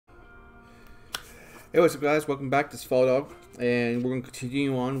Hey, what's up, guys? Welcome back. This is Fall Dog, and we're going to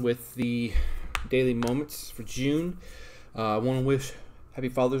continue on with the daily moments for June. I want to wish Happy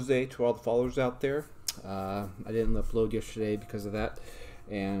Father's Day to all the fathers out there. I didn't upload yesterday because of that,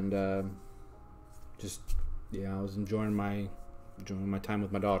 and I was enjoying my time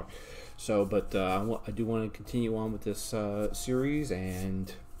with my daughter. So, but I do want to continue on with this series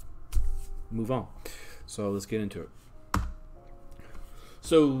and move on. So let's get into it.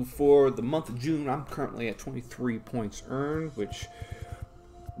 So for the month of June, I'm currently at 23 points earned, which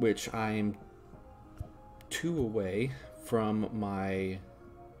I am 2 away from my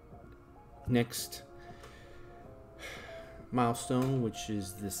next milestone, which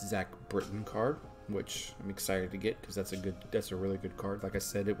is this Zach Britton card, which I'm excited to get because that's a really good card. Like I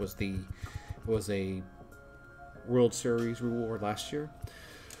said, it was a World Series reward last year.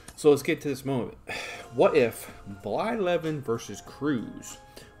 So let's get to this moment. What if Blyleven versus Cruz?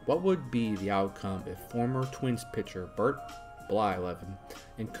 What would be the outcome if former Twins pitcher Bert Blyleven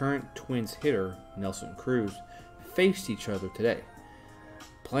and current Twins hitter Nelson Cruz faced each other today?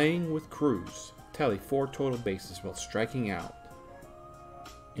 Playing with Cruz, tally 4 total bases while striking out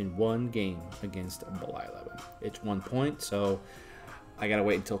in 1 game against Blyleven. It's 1 point, so I gotta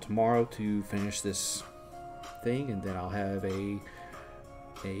wait until tomorrow to finish this thing, and then I'll have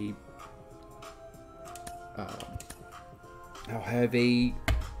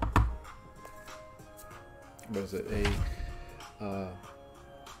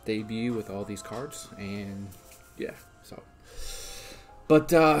debut with all these cards, and yeah. So,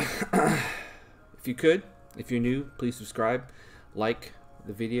 but if you're new, please subscribe, like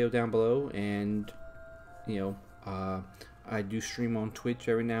the video down below, and I do stream on Twitch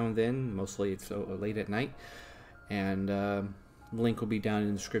every now and then. Mostly it's late at night, and the link will be down in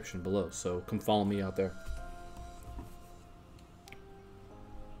the description below, so come follow me out there.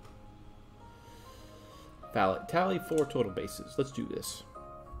 Tally 4 total bases. Let's do this.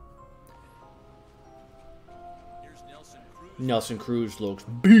 Nelson Cruz looks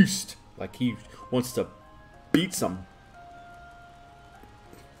beast, like he wants to beat some.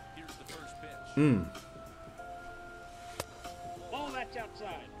 Ball that's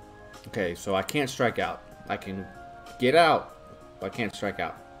outside. Okay, so I can't strike out. I can get out, but I can't strike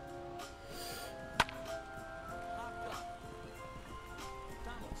out.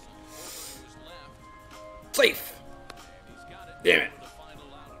 Safe. Damn it.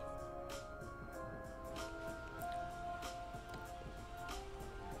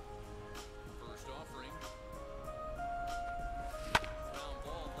 First offering. Ground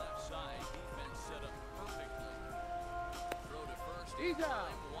ball left side. Defense set up perfectly. Throw to first. He's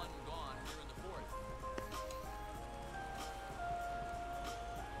out. 1 gone here in the 4th.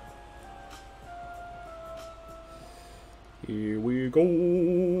 Here we go.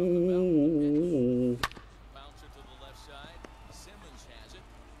 Bouncer to the left side. Simmons has it.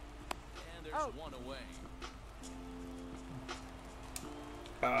 And there's 1 away.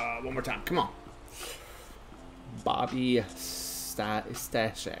 One more time. Come on. Bobby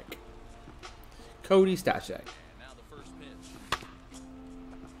Stashak. Cody Stashak. And now the first pitch.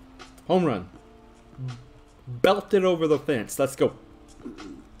 Home run. Belted over the fence. Let's go. On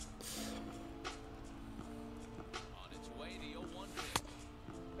its way, the 0-1 pitch.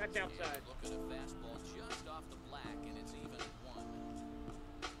 That's outside. Look at a fastball just off the black, and it's even at 1.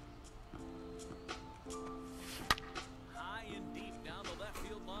 High and deep down the left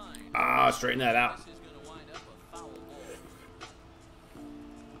field line. Straighten that out. This is going to wind up a foul ball.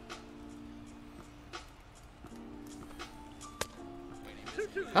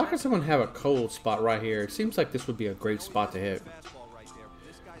 How can someone have a cold spot right here? It seems like this would be a great spot to hit. Fastball right there.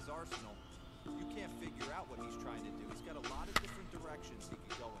 This guy's arsenal, you can't figure out what he's trying to do. He's got a lot of different directions he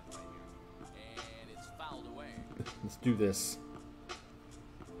can go in right here. And it's fouled away. Let's do this.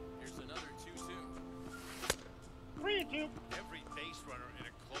 Here's another 2-2. 3-2. Every base runner in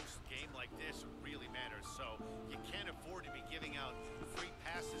a close game like this really matters, so you can't afford to be giving out free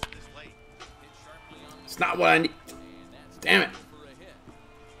passes this late. Hit sharply on the It's not what I need. and that's Damn it. for a hit.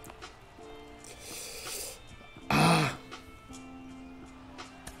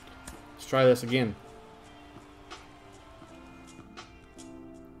 Let's try this again.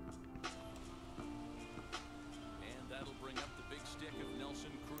 And that'll bring up the big stick of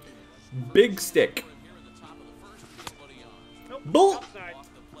Nelson Cruz. Big stick. Here in the top of the 1st, nobody on. Nope. Bull. Outside. Off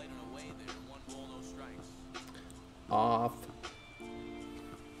the plate and away there. 1 ball, no strikes. Off.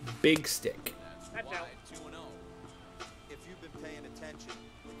 Big stick. That's Wide, out. 2-0. If you've been paying attention,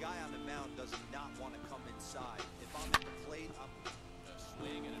 the guy on the mound does not want to come inside. If I'm at the plate, I'm A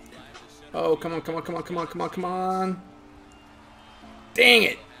swing and a drive to center. Oh, come on, come on, come on, come on, come on, come on. Dang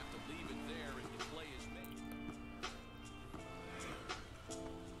it. Have to leave it there if the play is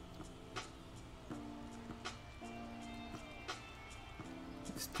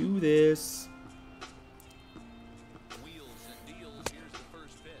do this. Wheels and deals. Here's the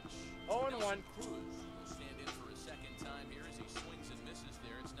first pitch. 0-1. Cruz will stand in for a second time here as he swings and misses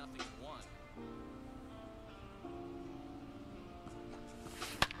there. It's 0-1.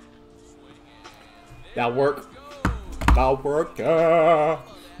 Swing and That'll work. go. That'll work. Yeah.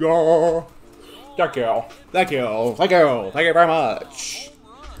 Thank you. Thank you. Thank you. Thank you very much.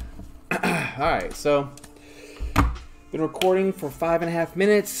 Alright, so been recording for 5.5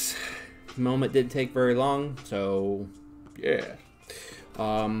 minutes. Moment didn't take very long, so yeah.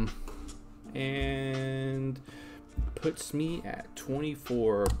 And puts me at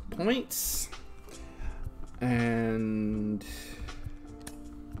 24 points. And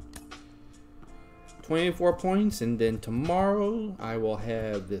 24 points, and then tomorrow I will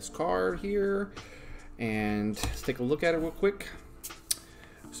have this card here, and let's take a look at it real quick.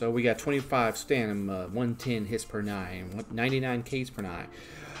 So we got 25 stamina, 110 hits per 9, 99 Ks per 9,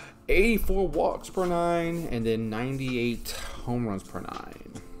 84 walks per 9, and then 98 home runs per 9.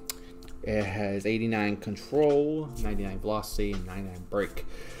 It has 89 control, 99 velocity, and 99 break.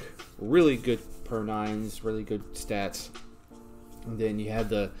 Really good per 9s, really good stats. And then you have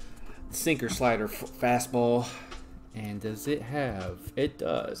the sinker slider fastball. And does it have? It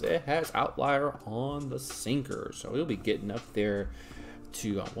does. It has outlier on the sinker. So it'll be getting up there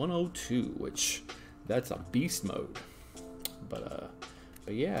to 102, which that's a beast mode. But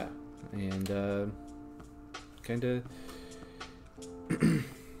yeah. And kind of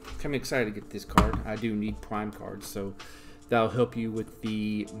excited to get this card. I do need prime cards, so that'll help you with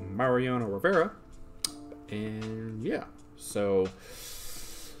the Mariano Rivera. And yeah, so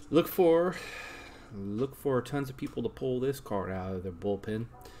look for tons of people to pull this card out of their bullpen.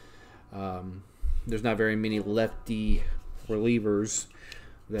 There's not very many lefty relievers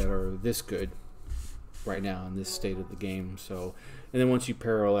that are this good right now in this state of the game. So, and then once you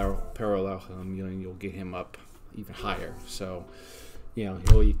parallel him, you'll get him up even higher. So, he'll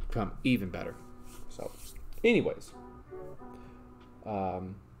become even better. So, anyways, I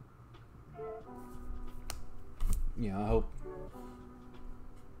hope.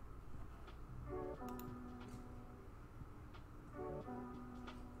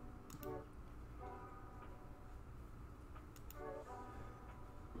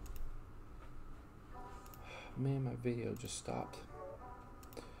 Man, my video just stopped.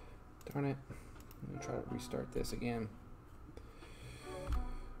 Darn it. I'm going to try to restart this again.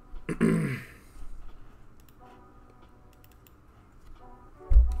 I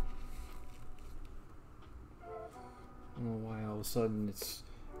don't know why all of a sudden it's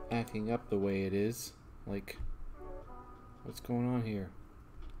acting up the way it is. Like, what's going on here?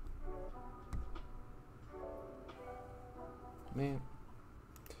 Man.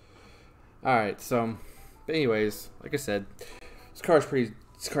 Alright, so but anyways, like I said, this card's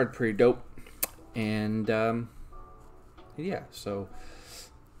pretty dope. And yeah, so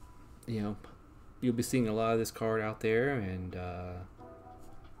you'll be seeing a lot of this card out there, and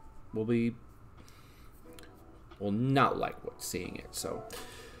will not like seeing it. So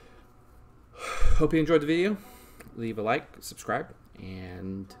hope you enjoyed the video. Leave a like, subscribe,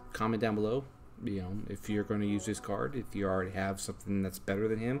 and comment down below, if you're going to use this card, if you already have something that's better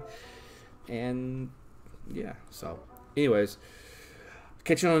than him. And yeah, so anyways,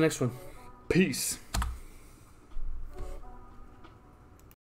 catch you on the next one. Peace.